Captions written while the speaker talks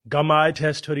Got my eye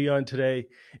test hoodie on today.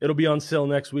 It'll be on sale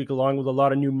next week, along with a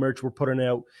lot of new merch we're putting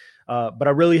out. But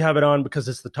I really have it on because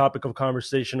it's the topic of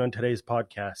conversation on today's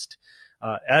podcast.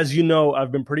 As you know, I've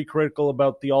been pretty critical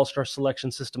about the All-Star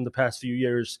selection system the past few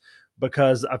years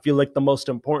because I feel like the most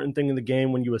important thing in the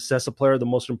game when you assess a player, the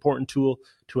most important tool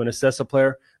to assess a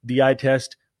player, the eye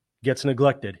test, gets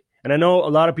neglected. And I know a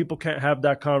lot of people can't have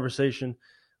that conversation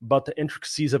about the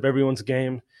intricacies of everyone's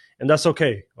game, and that's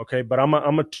okay. Okay, but I'm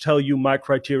gonna tell you my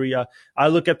criteria. I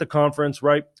look at the conference,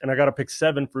 right, and I got to pick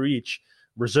 7 for each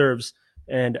reserves,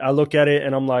 and I look at it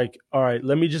and I'm like, all right,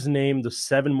 let me just name the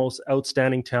 7 most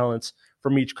outstanding talents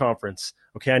from each conference.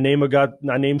 Okay, I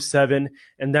name 7,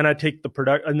 and then I take the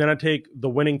product, and then I take the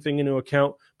winning thing into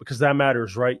account because that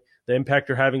matters, right? The impact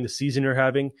you're having, the season you're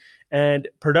having, and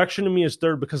production to me is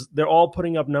third because they're all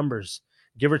putting up numbers,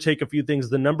 give or take a few things.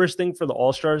 The numbers thing for the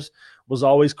All Stars was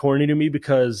always corny to me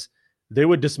because they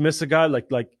would dismiss a guy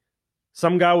like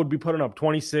some guy would be putting up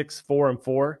 26, 4 and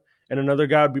 4, and another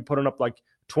guy would be putting up like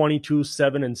 22,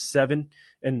 7 and 7.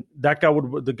 And that guy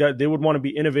they would want to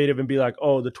be innovative and be like,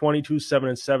 oh, the 22, 7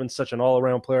 and 7 is such an all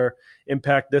around player,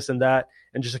 impact this and that,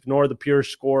 and just ignore the pure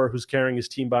scorer who's carrying his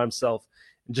team by himself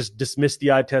and just dismiss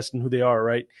the eye test and who they are,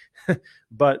 right?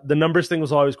 But the numbers thing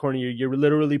was always corny. You're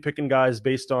literally picking guys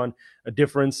based on a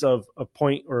difference of a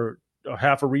point or a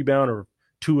half a rebound or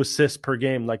 2 assists per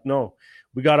game. Like, no,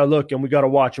 we got to look and we got to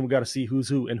watch and we got to see who's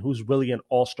who and who's really an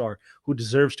all-star, who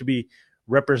deserves to be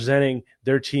representing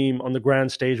their team on the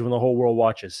grand stage when the whole world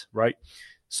watches, right?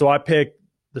 So I picked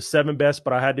the 7 best,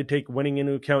 but I had to take winning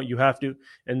into account. You have to.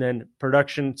 And then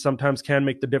production sometimes can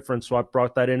make the difference. So I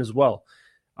brought that in as well.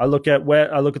 I look at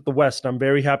the West. I'm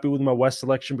very happy with my West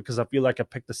selection because I feel like I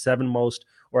picked the 7 most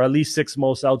or at least 6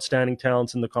 most outstanding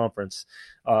talents in the conference.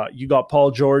 You got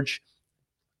Paul George,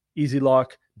 easy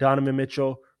lock, Donovan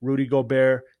Mitchell, Rudy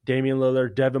Gobert, Damian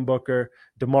Lillard, Devin Booker,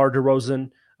 DeMar DeRozan,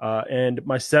 and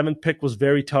my 7th pick was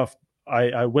very tough.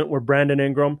 I went with Brandon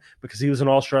Ingram because he was an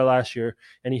All-Star last year,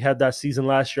 and he had that season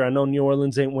last year. I know New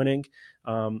Orleans ain't winning,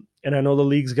 and I know the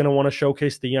league's going to want to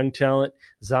showcase the young talent,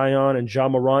 Zion and Ja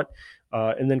Morant.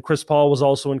 And then Chris Paul was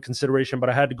also in consideration, but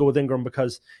I had to go with Ingram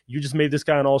because you just made this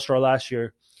guy an all-star last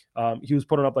year. He was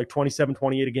putting up like 27,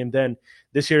 28 a game then.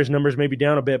 This year's numbers may be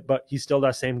down a bit, but he's still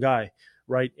that same guy,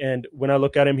 right? And when I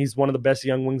look at him, he's one of the best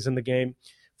young wings in the game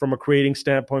from a creating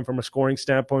standpoint, from a scoring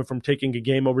standpoint, from taking a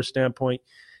game over standpoint.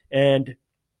 And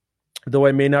though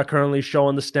it may not currently show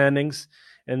on the standings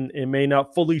and it may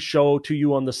not fully show to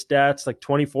you on the stats, like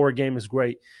 24 a game is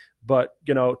great. But,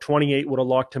 28 would have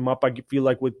locked him up, I feel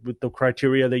like, with the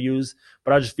criteria they use.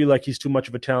 But I just feel like he's too much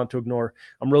of a talent to ignore.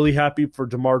 I'm really happy for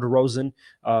DeMar DeRozan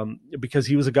because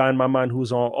he was a guy in my mind who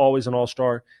was always an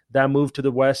all-star. That move to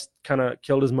the West kind of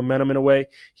killed his momentum in a way.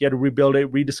 He had to rebuild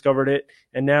it, rediscovered it.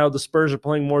 And now the Spurs are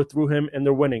playing more through him, and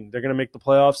they're winning. They're going to make the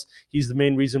playoffs. He's the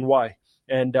main reason why.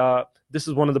 And this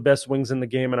is one of the best wings in the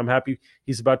game, and I'm happy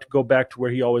he's about to go back to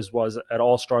where he always was at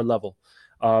all-star level.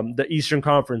 The Eastern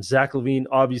Conference, Zach LaVine,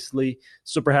 obviously,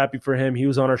 super happy for him. He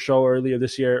was on our show earlier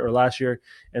this year or last year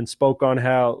and spoke on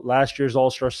how last year's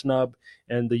All-Star snub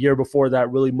and the year before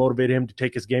that really motivated him to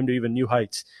take his game to even new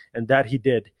heights, and that he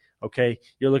did, okay?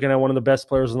 You're looking at one of the best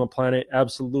players on the planet,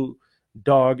 absolute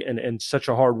dog and such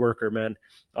a hard worker, man.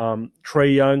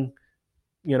 Trae Young,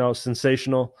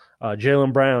 sensational.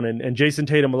 Jaylen Brown and Jason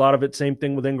Tatum, a lot of it, same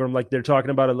thing with Ingram. Like, they're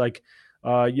talking about it like,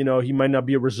 he might not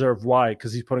be a reserve. Why?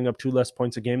 Because he's putting up 2 less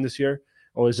points a game this year?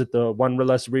 Or is it the 1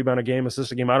 less rebound a game,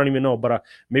 assist a game? I don't even know, but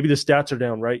maybe the stats are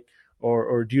down, right?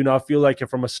 Or do you not feel like it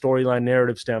from a storyline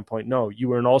narrative standpoint? No, you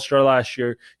were an all-star last year.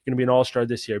 You're going to be an all-star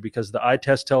this year because the eye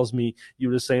test tells me you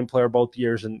were the same player both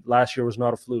years, and last year was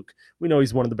not a fluke. We know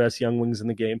he's one of the best young wings in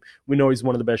the game. We know he's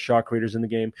one of the best shot creators in the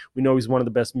game. We know he's one of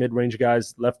the best mid-range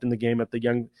guys left in the game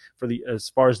as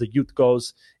far as the youth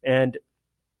goes. And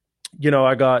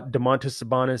I got Domantas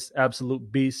Sabonis,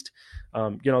 absolute beast.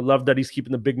 Love that he's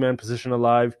keeping the big man position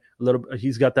alive.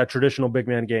 He's got that traditional big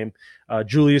man game.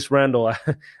 Julius Randle,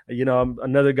 I'm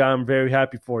another guy I'm very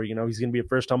happy for. He's going to be a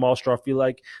first-time All-Star. I feel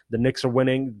like the Knicks are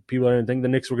winning. People didn't think the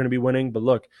Knicks were going to be winning, but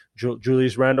look,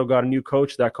 Julius Randle got a new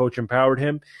coach. That coach empowered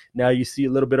him. Now you see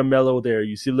a little bit of Melo there.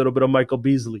 You see a little bit of Michael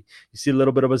Beasley. You see a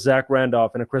little bit of a Zach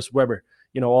Randolph and a Chris Webber.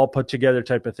 All put together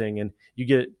type of thing. And you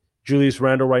get Julius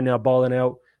Randle right now balling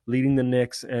out, leading the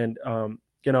Knicks, and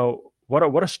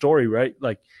what a story, right?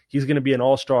 Like, he's going to be an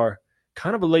all-star,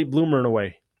 kind of a late bloomer in a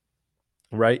way,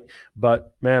 right?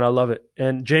 But man, I love it.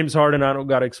 And James Harden, I don't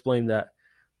got to explain that,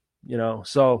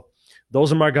 So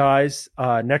those are my guys.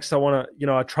 Next, I want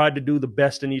to, I tried to do the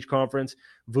best in each conference.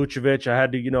 Vucevic, I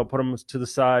had to, put him to the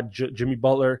side. Jimmy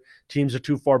Butler, teams are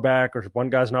too far back, or one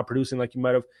guy's not producing like you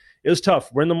might have. It was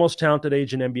tough. We're in the most talented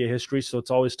age in NBA history, so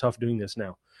it's always tough doing this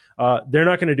now. They're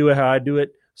not going to do it how I do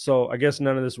it, so I guess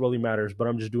none of this really matters, but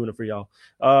I'm just doing it for y'all.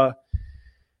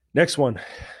 Next one,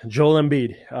 Joel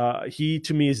Embiid. He,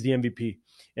 to me, is the MVP.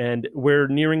 And we're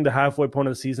nearing the halfway point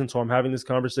of the season, so I'm having this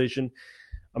conversation.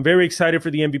 I'm very excited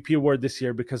for the MVP award this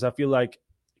year because I feel like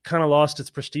it kind of lost its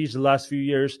prestige the last few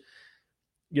years.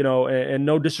 And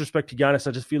no disrespect to Giannis,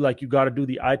 I just feel like you got to do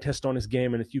the eye test on his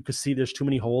game. And if you could see there's too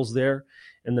many holes there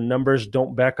and the numbers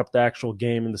don't back up the actual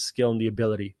game and the skill and the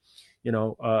ability.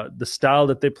 The style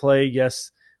that they play,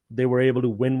 yes, they were able to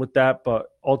win with that, but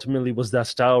ultimately, was that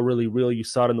style really real? You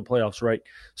saw it in the playoffs, right?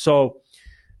 So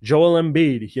Joel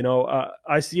Embiid,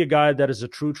 I see a guy that is a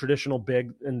true traditional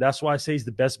big, and that's why I say he's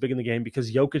the best big in the game,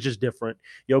 because Jokic is different.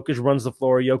 Jokic runs the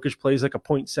floor. Jokic plays like a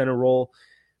point center role.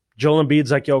 Joel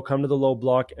Embiid's like, yo, come to the low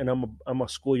block, and I'm gonna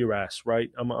school your ass,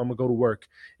 right? I'm gonna go to work,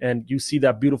 and you see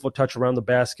that beautiful touch around the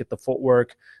basket, the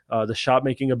footwork, the shot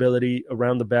making ability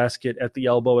around the basket, at the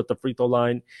elbow, at the free throw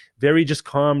line. Very just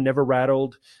calm, never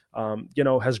rattled.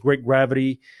 Has great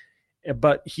gravity.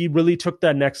 But he really took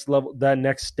that next level, that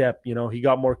next step. He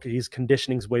got more, his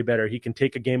conditioning's way better. He can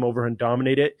take a game over and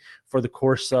dominate it for the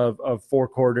course of 4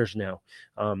 quarters now.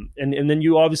 And then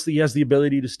you obviously, he has the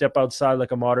ability to step outside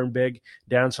like a modern big,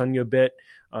 dance on you a bit,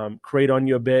 create on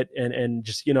you a bit. And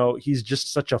just, he's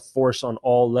just such a force on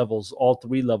all levels, all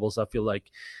 3 levels, I feel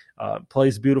like.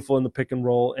 Plays beautiful in the pick and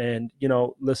roll. And,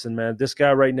 listen, man, this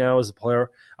guy right now is a player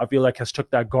I feel like has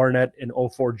took that Garnett in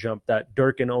 04 jump, that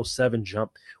Dirk in 07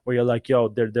 jump, where you're like, yo,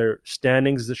 their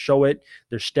standings that show it,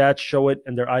 their stats show it,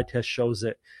 and their eye test shows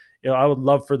it. I would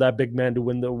love for that big man to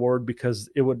win the award, because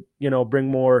it would,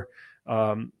 bring more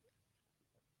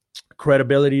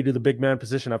credibility to the big man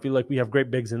position. I feel like we have great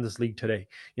bigs in this league today.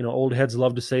 Old heads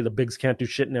love to say the bigs can't do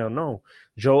shit now. No,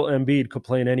 Joel Embiid could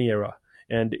play in any era.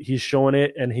 And he's showing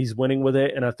it, and he's winning with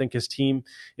it. And I think his team,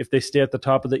 if they stay at the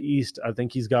top of the East, I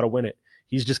think he's got to win it.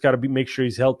 He's just got to make sure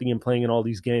he's healthy and playing in all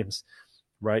these games,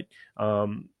 right?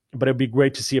 But it'd be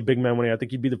great to see a big man winning. I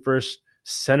think he'd be the first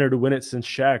center to win it since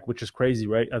Shaq, which is crazy,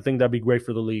 right? I think that'd be great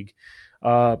for the league.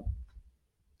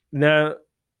 Now,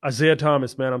 Isaiah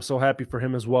Thomas, man, I'm so happy for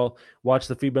him as well. Watch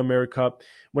the FIBA America Cup.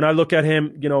 When I look at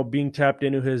him, being tapped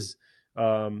into his,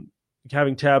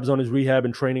 having tabs on his rehab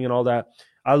and training and all that,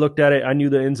 I looked at it. I knew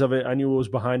the ends of it. I knew what was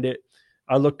behind it.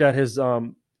 I looked at his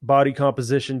body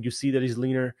composition. You see that he's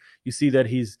leaner. You see that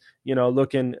he's,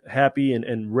 looking happy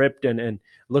and ripped and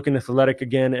looking athletic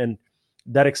again. And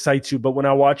that excites you. But when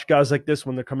I watch guys like this,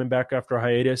 when they're coming back after a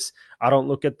hiatus, I don't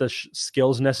look at the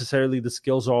skills necessarily. The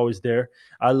skills are always there.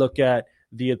 I look at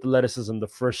the athleticism, the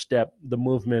first step, the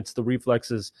movements, the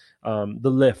reflexes, the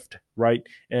lift, right?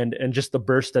 And just the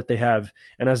burst that they have.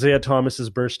 And Isaiah Thomas's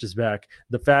burst is back.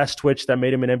 The fast twitch that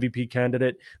made him an MVP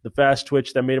candidate, the fast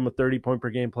twitch that made him a 30-point per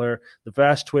game player, the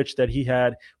fast twitch that he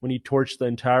had when he torched the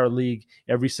entire league,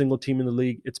 every single team in the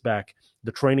league, it's back.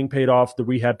 The training paid off, the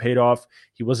rehab paid off.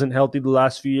 He wasn't healthy the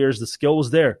last few years. The skill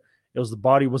was there. It was the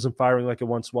body wasn't firing like it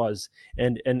once was.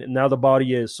 And now the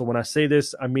body is. So when I say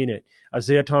this, I mean it.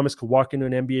 Isaiah Thomas could walk into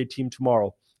an NBA team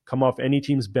tomorrow, come off any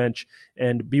team's bench,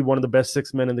 and be one of the best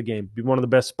 6 men in the game, be one of the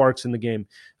best sparks in the game.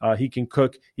 He can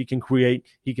cook, he can create,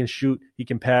 he can shoot, he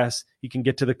can pass, he can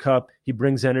get to the cup, he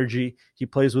brings energy, he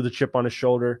plays with a chip on his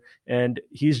shoulder, and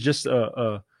he's just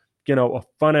a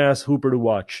fun-ass hooper to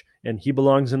watch. And he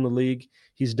belongs in the league.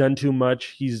 He's done too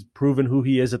much. He's proven who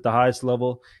he is at the highest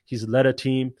level. He's led a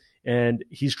team. And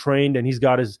he's trained, and he's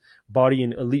got his body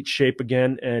in elite shape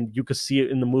again, and you could see it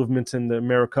in the movements in the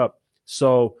America Cup.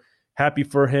 So happy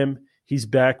for him. He's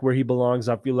back where he belongs,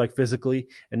 I feel like, physically,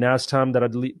 and now it's time that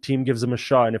a team gives him a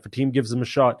shot. And if a team gives him a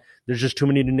shot, there's just too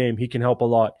many to name. He can help a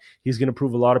lot. He's going to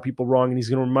prove a lot of people wrong, and he's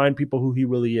going to remind people who he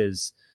really is.